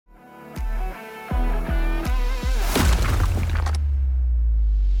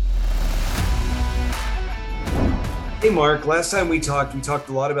Hey, Mark, last time we talked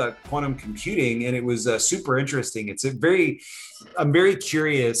a lot about quantum computing, and it was super interesting. I'm very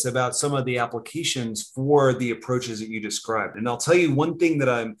curious about some of the applications for the approaches that you described. And I'll tell you one thing that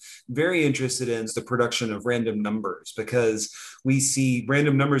I'm very interested in is the production of random numbers, because we see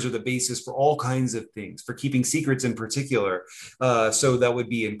random numbers are the basis for all kinds of things, for keeping secrets in particular. So that would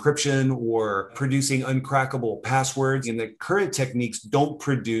be encryption or producing uncrackable passwords. And the current techniques don't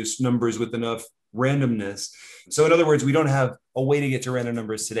produce numbers with enough randomness. So in other words, we don't have a way to get to random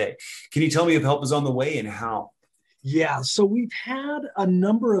numbers today. Can you tell me if help is on the way and how? Yeah, so we've had a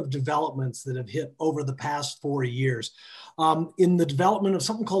number of developments that have hit over the past 4 years in the development of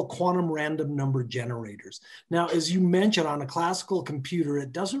something called quantum random number generators. Now, as you mentioned, on a classical computer,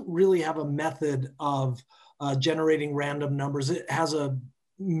 it doesn't really have a method of generating random numbers. It has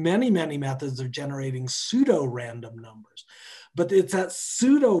many methods of generating pseudo-random numbers. But it's that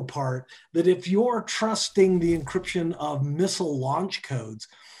pseudo part that if you're trusting the encryption of missile launch codes,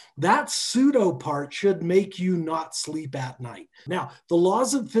 that pseudo part should make you not sleep at night. Now, the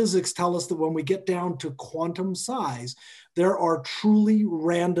laws of physics tell us that when we get down to quantum size, there are truly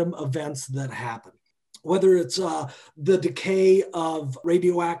random events that happen. Whether it's the decay of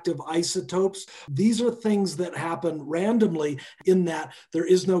radioactive isotopes, these are things that happen randomly in that there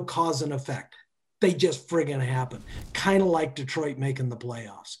is no cause and effect. They just friggin' happen. Kind of like Detroit making the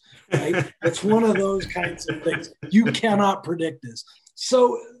playoffs, right? It's one of those kinds of things. You cannot predict this.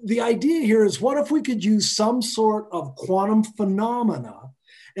 So the idea here is, what if we could use some sort of quantum phenomena,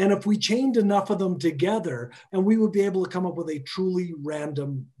 and if we chained enough of them together, and we would be able to come up with a truly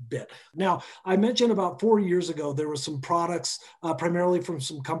random bit. Now, I mentioned about 4 years ago, there were some products, primarily from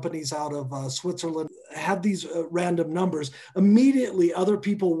some companies out of Switzerland, had these random numbers. Immediately, other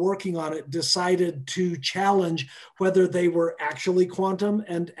people working on it decided to challenge whether they were actually quantum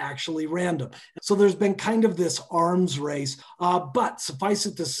and actually random. So there's been kind of this arms race, but suffice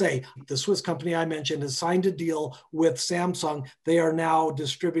it to say, the Swiss company I mentioned has signed a deal with Samsung. They are now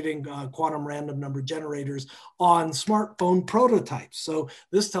distributing quantum random number generators on smartphone prototypes. So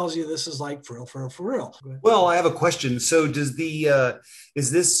this tells you this is like for real. Well, I have a question. So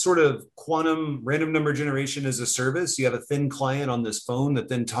is this sort of quantum random number generation as a service? You have a thin client on this phone that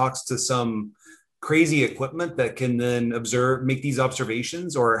then talks to some crazy equipment that can then make these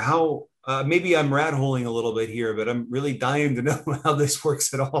observations, or how? Maybe I'm rat holing a little bit here, but I'm really dying to know how this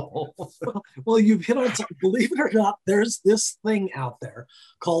works at all. Well, you've hit on something. Believe it or not, there's this thing out there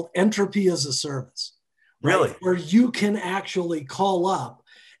called entropy as a service, right? Really? Where you can actually call up,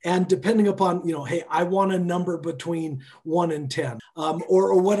 and depending upon, hey, I want a number between 1 and 10,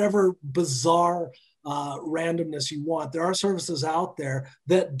 or whatever bizarre randomness you want. There are services out there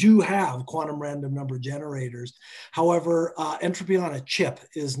that do have quantum random number generators. However, entropy on a chip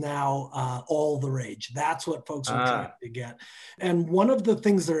is now all the rage. That's what folks are trying to get. And one of the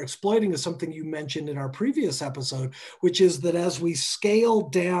things they're exploiting is something you mentioned in our previous episode, which is that as we scale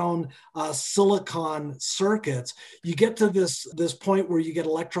down silicon circuits, you get to this point where you get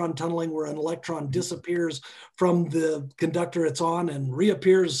electron tunneling, where an electron disappears from the conductor it's on and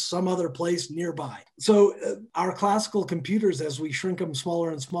reappears some other place nearby. So our classical computers, as we shrink them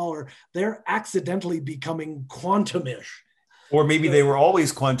smaller and smaller, they're accidentally becoming quantum-ish. Or maybe they were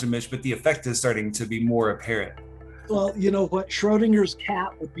always quantum-ish, but the effect is starting to be more apparent. Well, you know what? Schrodinger's cat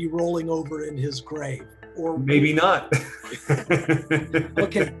would be rolling over in his grave. Or maybe not.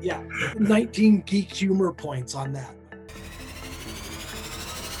 Okay, yeah. 19 geek humor points on that.